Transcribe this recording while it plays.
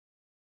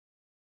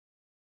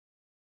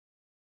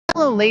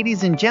Hello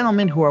ladies and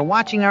gentlemen who are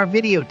watching our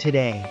video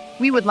today.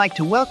 We would like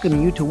to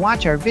welcome you to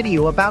watch our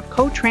video about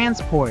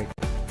co-transport.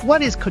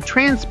 What is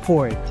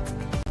co-transport?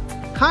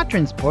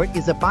 Co-transport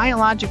is a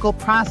biological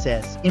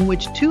process in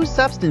which two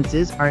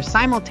substances are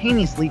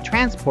simultaneously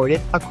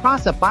transported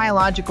across a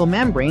biological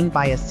membrane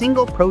by a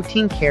single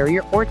protein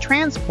carrier or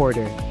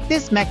transporter.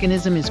 This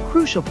mechanism is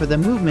crucial for the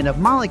movement of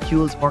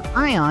molecules or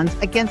ions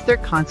against their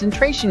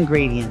concentration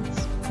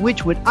gradients,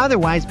 which would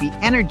otherwise be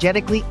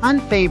energetically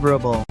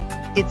unfavorable.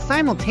 It's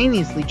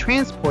simultaneously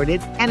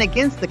transported and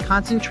against the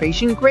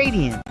concentration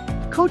gradient.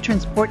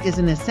 Co-transport is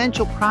an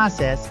essential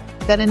process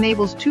that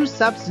enables two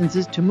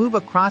substances to move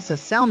across a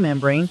cell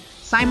membrane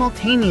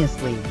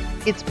simultaneously.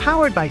 It's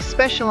powered by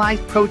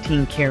specialized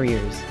protein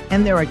carriers,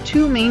 and there are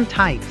two main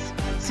types,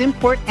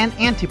 symport and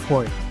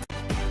antiport.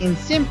 In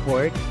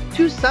symport,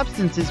 two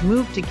substances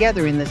move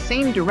together in the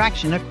same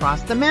direction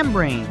across the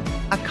membrane.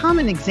 A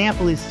common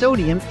example is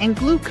sodium and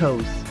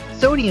glucose.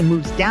 Sodium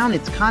moves down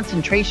its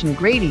concentration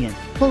gradient,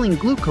 pulling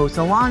glucose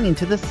along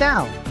into the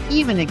cell,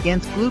 even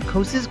against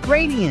glucose's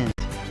gradient.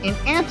 In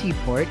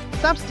antiport,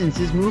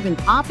 substances move in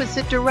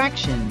opposite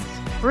directions.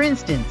 For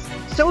instance,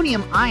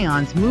 sodium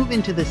ions move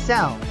into the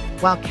cell,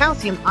 while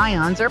calcium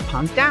ions are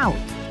pumped out.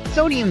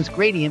 Sodium's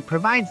gradient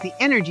provides the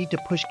energy to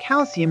push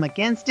calcium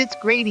against its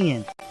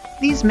gradient.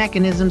 These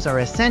mechanisms are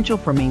essential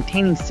for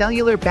maintaining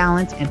cellular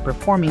balance and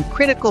performing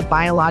critical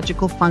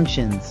biological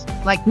functions,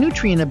 like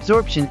nutrient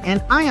absorption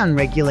and ion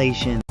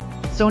regulation.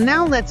 So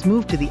now let's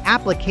move to the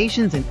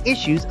applications and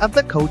issues of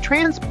the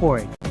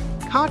co-transport.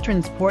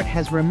 Co-transport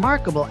has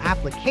remarkable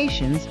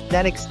applications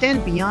that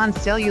extend beyond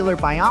cellular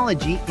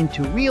biology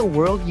into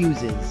real-world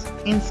uses.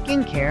 In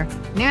skincare,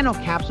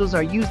 nanocapsules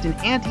are used in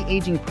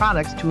anti-aging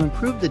products to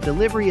improve the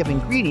delivery of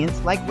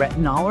ingredients like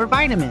retinol or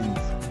vitamins.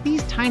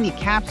 These tiny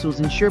capsules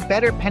ensure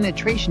better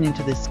penetration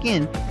into the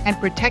skin and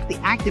protect the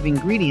active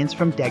ingredients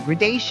from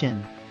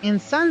degradation. In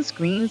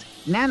sunscreens,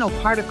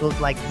 nanoparticles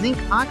like zinc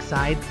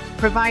oxide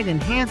provide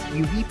enhanced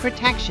UV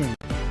protection.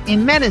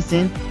 In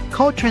medicine,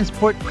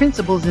 co-transport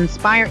principles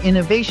inspire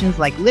innovations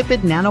like lipid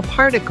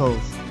nanoparticles,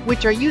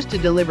 which are used to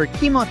deliver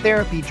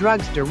chemotherapy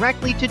drugs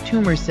directly to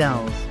tumor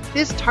cells.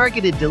 This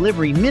targeted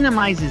delivery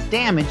minimizes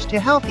damage to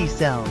healthy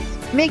cells,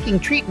 making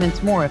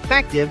treatments more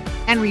effective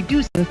and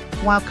reducing.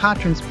 While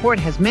co-transport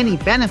has many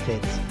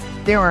benefits,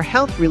 there are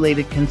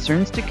health-related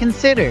concerns to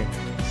consider.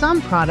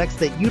 Some products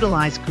that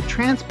utilize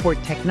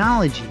co-transport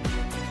technology,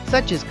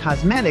 such as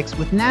cosmetics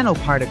with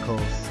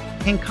nanoparticles,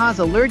 can cause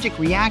allergic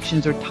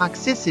reactions or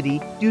toxicity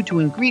due to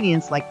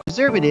ingredients like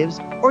preservatives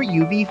or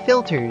UV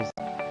filters.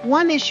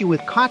 One issue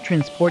with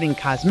co-transport in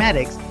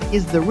cosmetics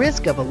is the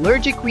risk of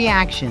allergic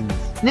reactions.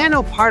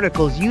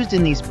 Nanoparticles used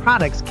in these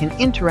products can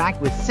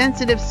interact with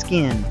sensitive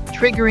skin,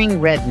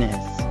 triggering redness,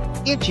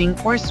 itching,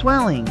 or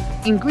swelling.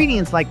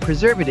 Ingredients like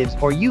preservatives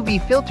or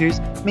UV filters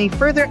may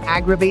further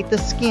aggravate the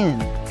skin,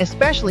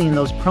 especially in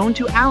those prone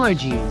to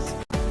allergies.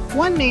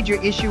 One major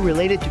issue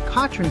related to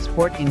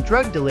co-transport in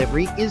drug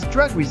delivery is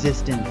drug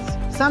resistance.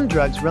 Some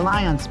drugs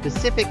rely on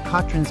specific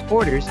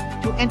co-transporters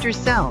to enter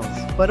cells,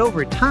 but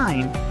over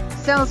time,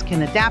 cells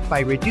can adapt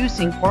by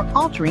reducing or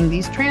altering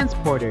these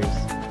transporters.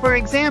 For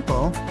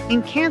example,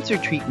 in cancer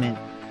treatment,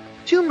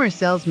 tumor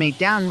cells may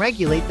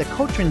downregulate the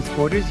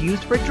co-transporters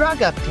used for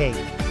drug uptake,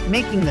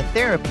 making the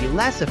therapy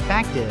less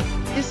effective.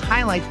 This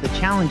highlights the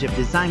challenge of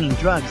designing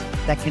drugs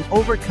that can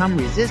overcome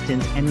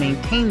resistance and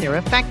maintain their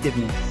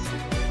effectiveness.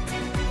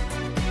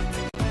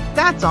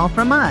 That's all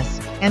from us,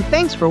 and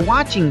thanks for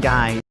watching,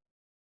 guys.